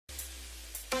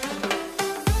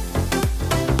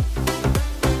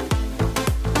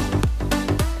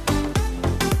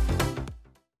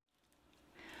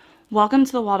Welcome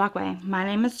to the Waldock Way. My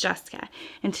name is Jessica,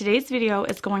 and today's video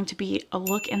is going to be a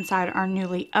look inside our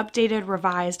newly updated,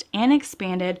 revised, and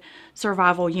expanded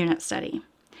survival unit study.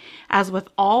 As with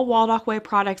all Waldock Way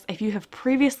products, if you have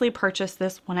previously purchased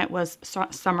this when it was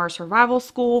summer survival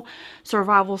school,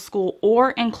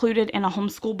 or included in a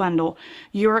homeschool bundle,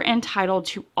 you're entitled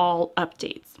to all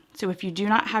updates. So if you do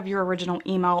not have your original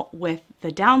email with the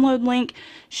download link,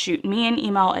 shoot me an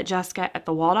email at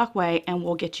jessica@thewaldock.way and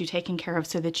we'll get you taken care of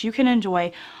so that you can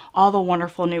enjoy all the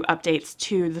wonderful new updates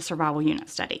to the survival unit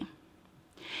study.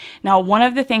 Now, one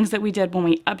of the things that we did when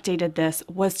we updated this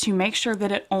was to make sure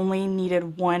that it only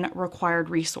needed one required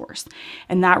resource.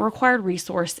 And that required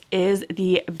resource is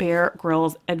the Bear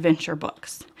Grylls Adventure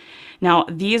books. Now,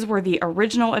 these were the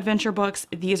original adventure books.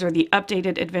 These are the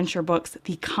updated adventure books.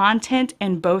 The content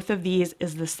in both of these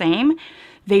is the same.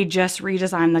 They just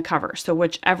redesigned the cover. So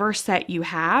whichever set you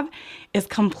have is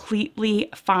completely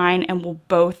fine and will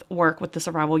both work with the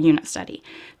survival unit study.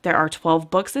 There are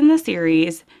 12 books in the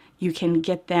series. You can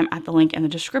get them at the link in the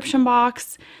description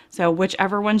box. So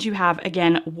whichever ones you have,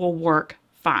 again, will work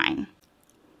fine.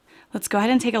 Let's go ahead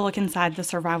and take a look inside the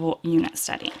survival unit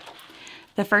study.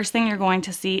 The first thing you're going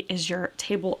to see is your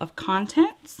table of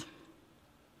contents.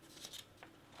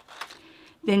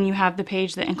 Then you have the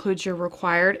page that includes your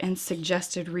required and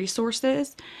suggested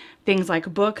resources, things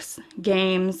like books,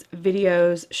 games,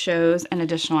 videos, shows, and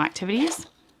additional activities.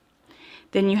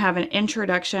 Then you have an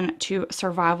introduction to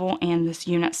survival and this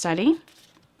unit study.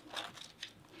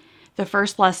 The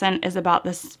first lesson is about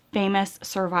this famous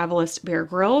survivalist Bear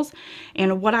Grylls,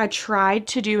 and what I tried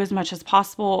to do as much as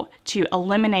possible to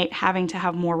eliminate having to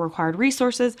have more required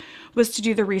resources was to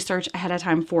do the research ahead of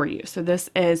time for you. So this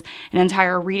is an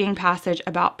entire reading passage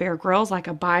about Bear Grylls, like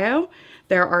a bio.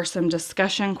 There are some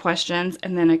discussion questions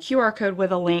and then a QR code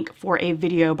with a link for a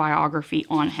video biography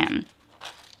on him.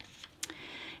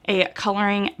 A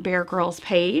coloring Bear Grylls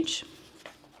page,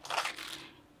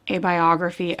 a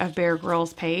biography of Bear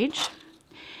Grylls page,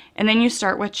 and then you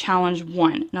start with challenge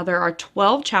 1. Now there are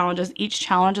 12 challenges. Each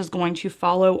challenge is going to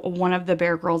follow one of the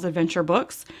Bear Grylls Adventure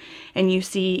books, and you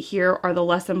see here are the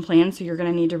lesson plans, so you're going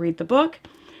to need to read the book,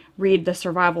 read the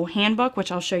survival handbook,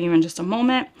 which I'll show you in just a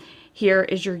moment. Here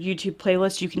is your YouTube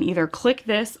playlist. You can either click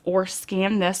this or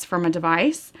scan this from a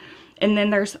device. And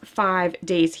then there's 5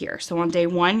 days here. So on day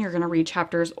 1, you're going to read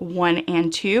chapters 1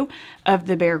 and 2 of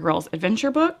the Bear Grylls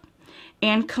Adventure book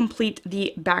and complete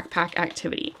the backpack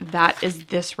activity. That is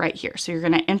this right here. So you're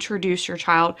going to introduce your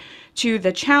child to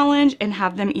the challenge and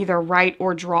have them either write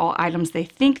or draw items they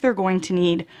think they're going to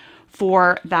need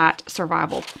for that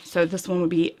survival. So this one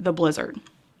would be the blizzard.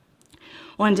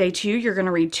 On day 2, you're going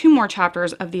to read 2 more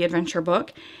chapters of the adventure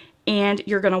book and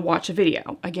you're going to watch a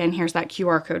video. Again, here's that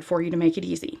QR code for you to make it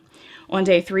easy. On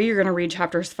day 3, you're going to read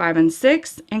chapters 5 and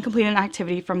 6 and complete an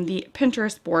activity from the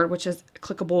Pinterest board, which is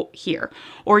clickable here.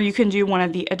 Or you can do one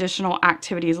of the additional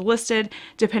activities listed,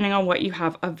 depending on what you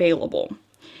have available.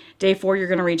 Day 4, you're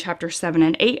going to read chapters 7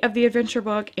 and 8 of the adventure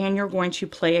book, and you're going to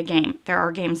play a game. There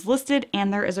are games listed,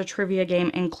 and there is a trivia game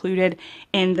included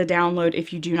in the download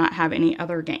if you do not have any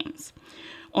other games.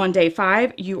 On day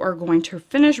 5, you are going to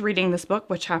finish reading this book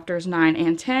with chapters 9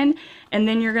 and 10, and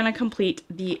then you're going to complete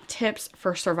the tips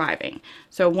for surviving.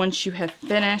 So once you have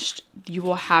finished, you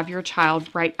will have your child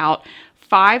write out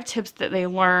 5 tips that they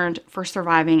learned for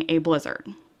surviving a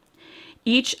blizzard.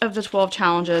 Each of the 12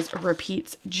 challenges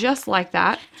repeats just like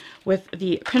that, with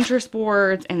the Pinterest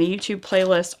boards and the YouTube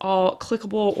playlist all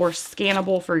clickable or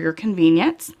scannable for your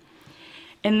convenience.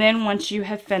 And then once you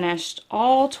have finished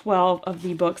all 12 of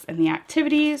the books and the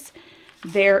activities,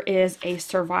 there is a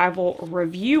survival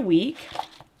review week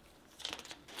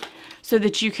so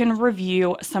that you can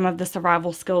review some of the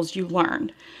survival skills you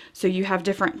learned. So you have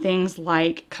different things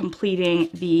like completing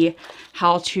the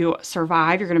how to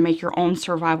survive. You're going to make your own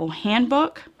survival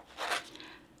handbook,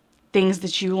 things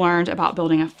that you learned about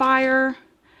building a fire,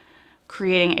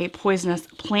 creating a poisonous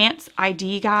plants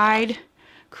ID guide,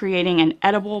 creating an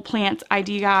edible plants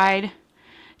ID guide,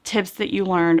 tips that you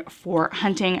learned for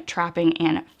hunting, trapping,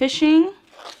 and fishing.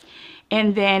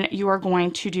 And then you are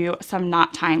going to do some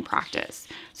knot tying practice.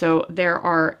 So there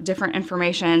are different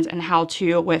informations and how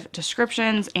to with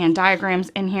descriptions and diagrams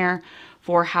in here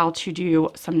for how to do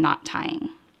some knot tying.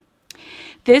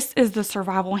 This is the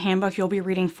survival handbook. You'll be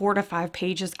reading 4 to 5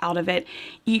 pages out of it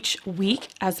each week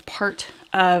as part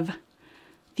of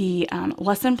the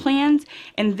lesson plans,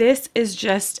 and this is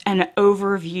just an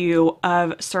overview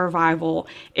of survival.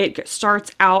 It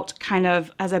starts out kind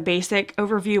of as a basic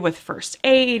overview with first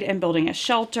aid and building a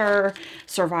shelter,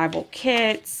 survival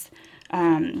kits,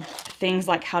 things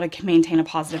like how to maintain a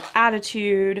positive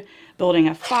attitude, building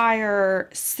a fire,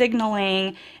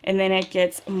 signaling, and then it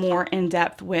gets more in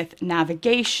depth with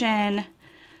navigation,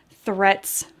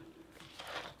 threats,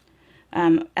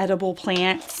 edible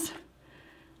plants,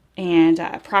 and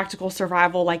practical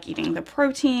survival like eating the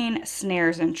protein,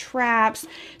 snares and traps.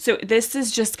 So this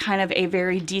is just kind of a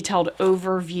very detailed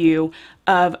overview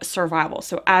of survival.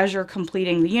 So as you're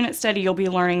completing the unit study, you'll be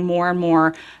learning more and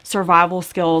more survival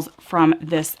skills from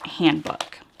this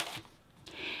handbook.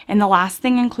 And the last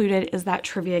thing included is that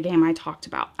trivia game I talked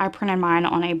about. I printed mine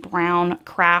on a brown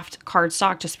craft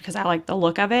cardstock just because I like the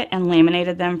look of it and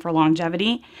laminated them for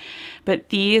longevity. But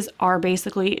these are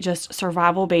basically just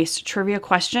survival-based trivia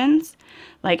questions,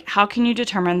 like how can you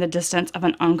determine the distance of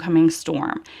an oncoming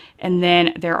storm? And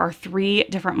then there are 3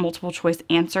 different multiple choice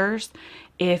answers.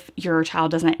 If your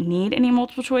child doesn't need any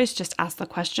multiple choice, just ask the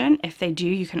question. If they do,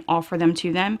 you can offer them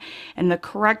to them. And the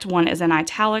correct one is in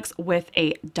italics with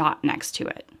a dot next to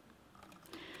it.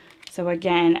 So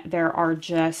again, there are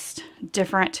just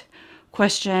different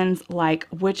questions like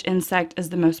which insect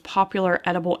is the most popular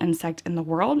edible insect in the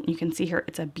world? You can see here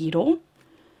it's a beetle.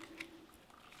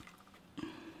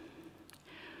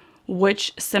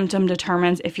 Which symptom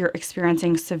determines if you're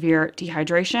experiencing severe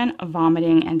dehydration,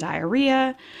 vomiting, and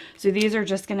diarrhea? So these are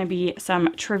just going to be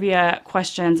some trivia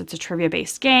questions. It's a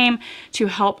trivia-based game to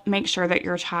help make sure that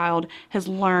your child has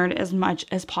learned as much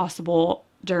as possible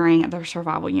during their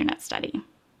survival unit study.